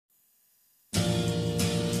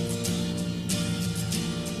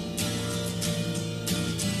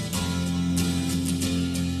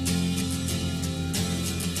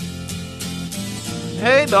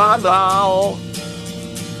hey, da, da.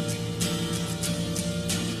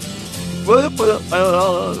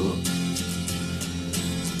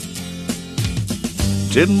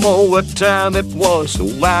 Didn't know what time it was, the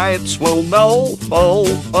lights will know. Oh,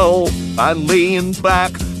 oh, I leaned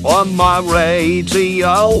back on my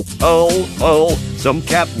radio. Oh, oh, some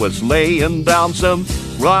cat was laying down some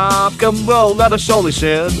rock and roll, that is all he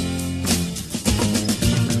said.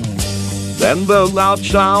 Then the loud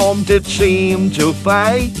sound, it seemed to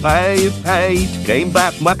fade. Came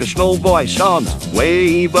back like a slow voice on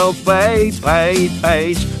wave of fade.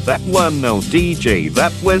 That one no DJ,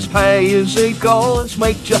 that was hazy, cause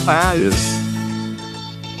make you high.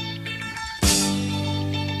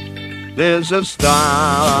 There's a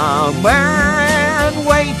starman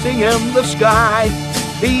waiting in the sky.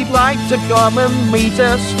 He'd like to come and meet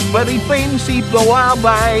us, but he thinks he'd blow our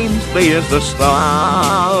minds. There's a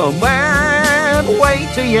starman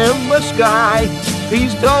waiting in the sky.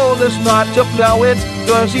 He's told us not to blow it,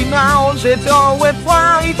 cause he knows it's all with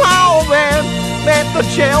right. Oh man, let the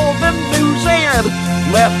children use it.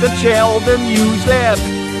 Let the children use it.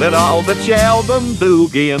 Let all the children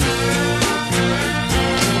boogie in.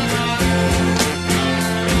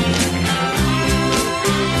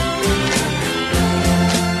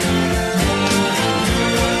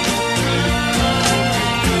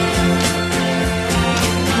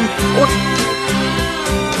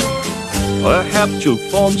 Perhaps you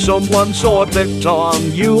found someone so hooked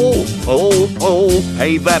on you. Oh, oh,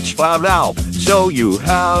 hey, that's far out. So you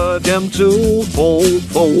heard him too. Oh,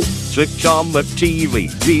 oh, switch on the TV.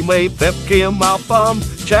 We may pick him up on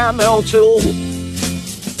channel 2.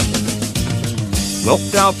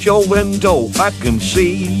 Look out your window, I can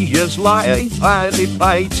see his light.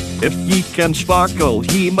 If he can sparkle,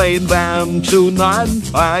 he may land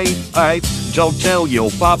tonight. Don't tell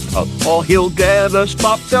your papa, or he'll get us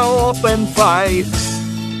popped up and fight.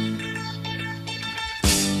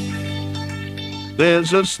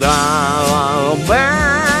 There's a starman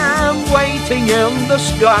waiting in the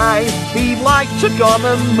sky. He'd like to come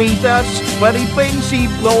and meet us, but he thinks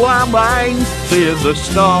he'd blow our minds. There's a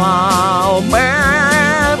starman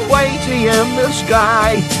waiting in the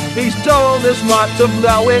sky. He's told us not to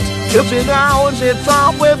blow it, cause he knows it's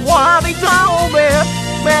all with what he told me.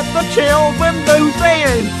 Let the children do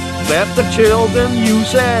things, let the children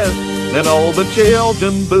use it, let all the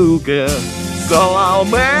children boogie. Go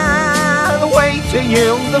on, man, waiting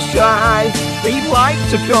in the sky. He'd like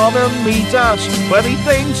to come and meet us, but he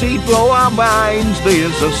thinks he'd blow our minds.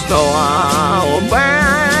 There's a starman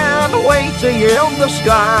waiting in the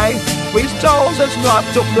sky. He's told us not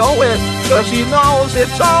to blow it, cause he knows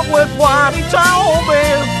it's all with what he told me.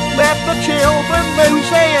 Let the children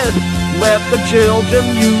lose it. Let the children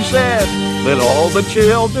use it. Let all the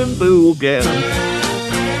children boogie.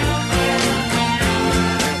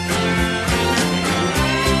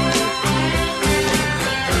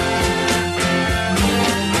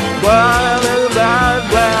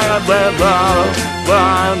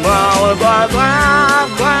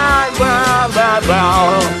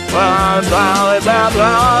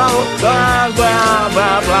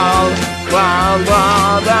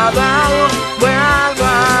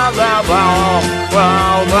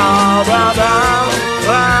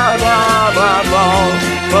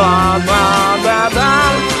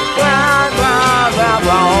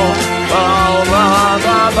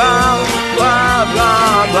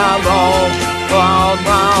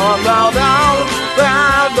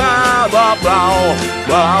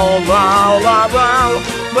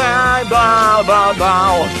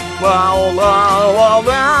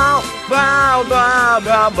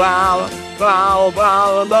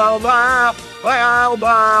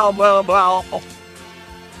 Bow,